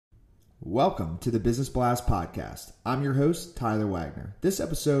Welcome to the Business Blast Podcast. I'm your host, Tyler Wagner. This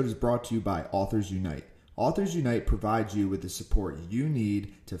episode is brought to you by Authors Unite. Authors Unite provides you with the support you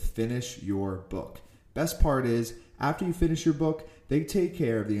need to finish your book. Best part is, after you finish your book, they take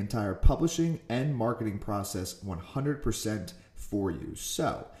care of the entire publishing and marketing process 100% for you.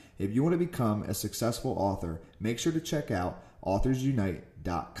 So, if you want to become a successful author, make sure to check out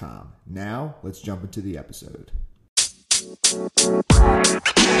authorsunite.com. Now, let's jump into the episode.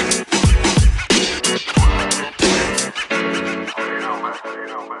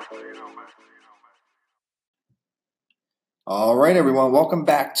 All right, everyone. Welcome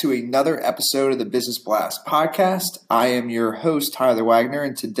back to another episode of the Business Blast Podcast. I am your host, Tyler Wagner,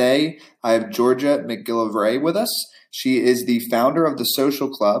 and today I have Georgia McGillivray with us. She is the founder of The Social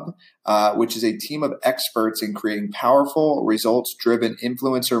Club, which is a team of experts in creating powerful, results-driven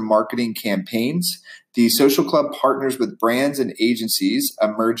influencer marketing campaigns. The Social Club partners with brands and agencies,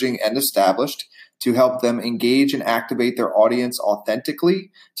 emerging and established, to help them engage and activate their audience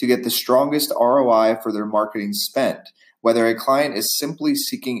authentically to get the strongest ROI for their marketing spend. Whether a client is simply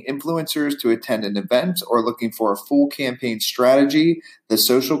seeking influencers to attend an event or looking for a full campaign strategy, the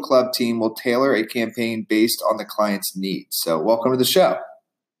Social Club team will tailor a campaign based on the client's needs. So welcome to the show.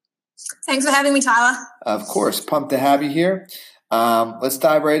 Thanks for having me, Tyler. Of course. Pumped to have you here. Let's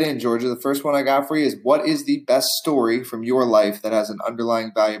dive right in, Georgia. The first one I got for you is, what is the best story from your life that has an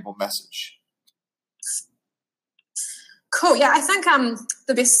underlying valuable message? Cool. Yeah, I think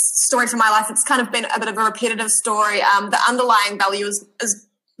the best story from my life, it's kind of been a bit of a repetitive story. The underlying value is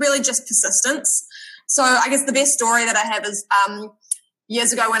really just persistence. So I guess the best story that I have is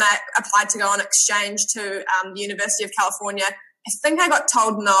years ago when I applied to go on exchange to the University of California. I think I got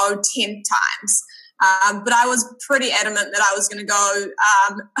told no 10 times, but I was pretty adamant that I was going to go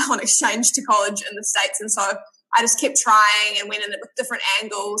on exchange to college in the States. And so I just kept trying and went in it with different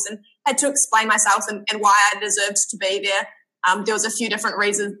angles and had to explain myself and why I deserved to be there. There was a few different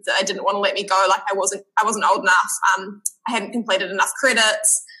reasons that I didn't want to let me go. Like I wasn't old enough. I hadn't completed enough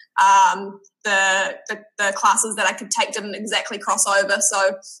credits. The classes that I could take didn't exactly cross over.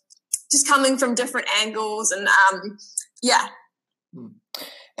 So just coming from different angles and yeah.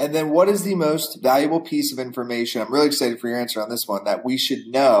 And then what is the most valuable piece of information, I'm really excited for your answer on this one, that we should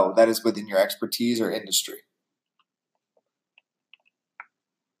know that is within your expertise or industry?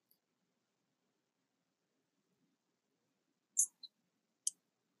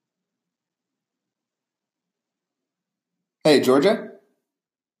 Hey, Georgia?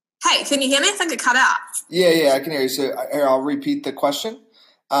 Hey, can you hear me? I think it cut out. Yeah, I can hear you. So here, I'll repeat the question.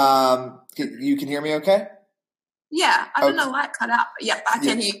 You can hear me okay? Yeah, I don't know why it cut out. But yep, I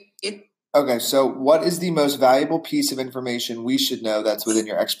can hear you. Okay, so what is the most valuable piece of information we should know that's within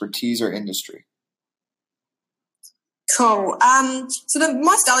your expertise or industry? Cool. So the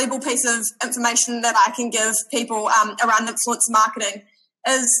most valuable piece of information that I can give people around influencer marketing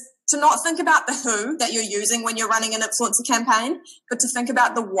is to not think about the who that you're using when you're running an influencer campaign, but to think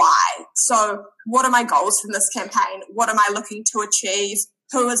about the why. So what are my goals from this campaign? What am I looking to achieve?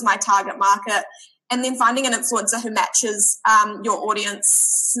 Who is my target market? And then finding an influencer who matches your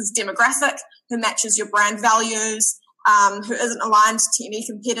audience's demographic, who matches your brand values, who isn't aligned to any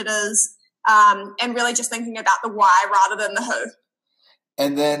competitors, and really just thinking about the why rather than the who.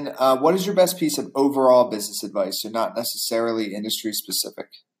 And then what is your best piece of overall business advice, so not necessarily industry specific?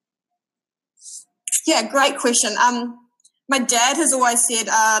 Yeah, great question. My dad has always said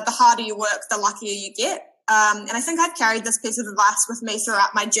the harder you work, the luckier you get. And I think I've carried this piece of advice with me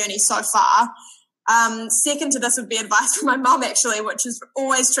throughout my journey so far. Second to this would be advice from my mum, actually, which is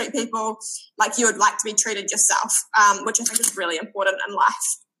always treat people like you would like to be treated yourself, which I think is really important in life.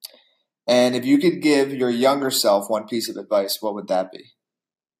 And if you could give your younger self one piece of advice, what would that be?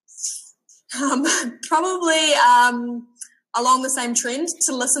 Probably along the same trend,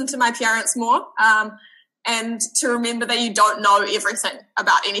 to listen to my parents more and to remember that you don't know everything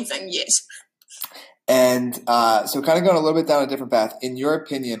about anything yet. And so kind of going a little bit down a different path, in your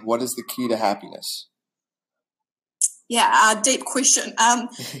opinion, what is the key to happiness? Yeah, deep question.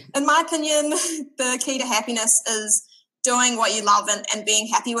 In my opinion, the key to happiness is doing what you love and being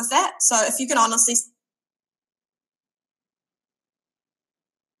happy with that. So if you can honestly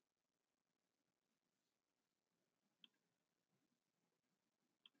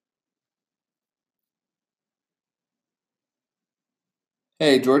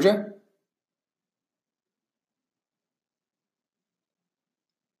Hey, Georgia?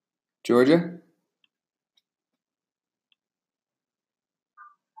 Georgia?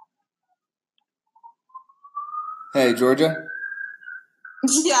 Hey, Georgia?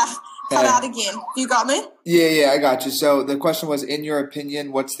 Yeah, cut out again. You got me? Yeah, I got you. So the question was, in your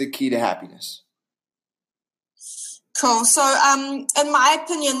opinion, what's the key to happiness? Cool. So, in my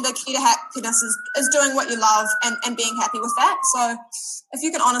opinion, the key to happiness is doing what you love and being happy with that. So, if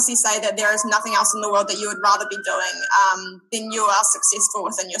you can honestly say that there is nothing else in the world that you would rather be doing, then you are successful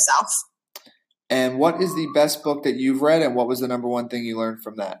within yourself. And what is the best book that you've read, and what was the number one thing you learned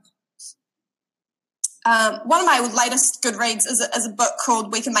from that? One of my latest good reads is a book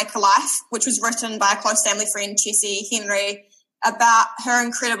called We Can Make a Life, which was written by a close family friend, Chessie Henry, about her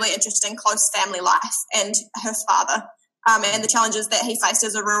incredibly interesting close family life and her father, and the challenges that he faced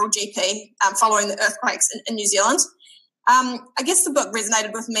as a rural GP following the earthquakes in New Zealand. I guess the book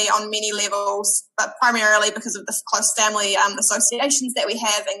resonated with me on many levels, but primarily because of the close family associations that we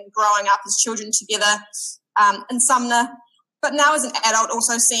have and growing up as children together in Sumner. But now as an adult,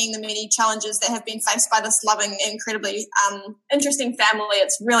 also seeing the many challenges that have been faced by this loving, incredibly interesting family,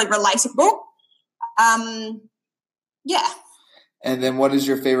 it's really relatable. Yeah. And then what is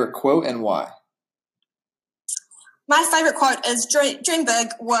your favorite quote and why? My favorite quote is dream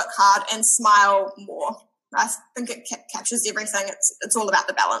big, work hard, and smile more. I think it captures everything. It's all about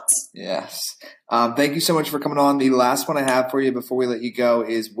the balance. Yes. Thank you so much for coming on. The last one I have for you before we let you go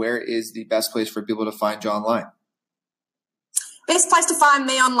is, where is the best place for people to find you online? Best place to find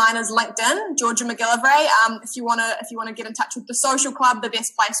me online is LinkedIn, Georgia McGillivray. If you want to get in touch with the Social Club, the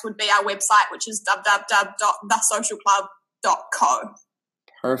best place would be our website, which is www.thesocialclub.co.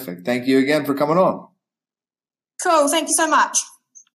 Perfect. Thank you again for coming on. Cool. Thank you so much.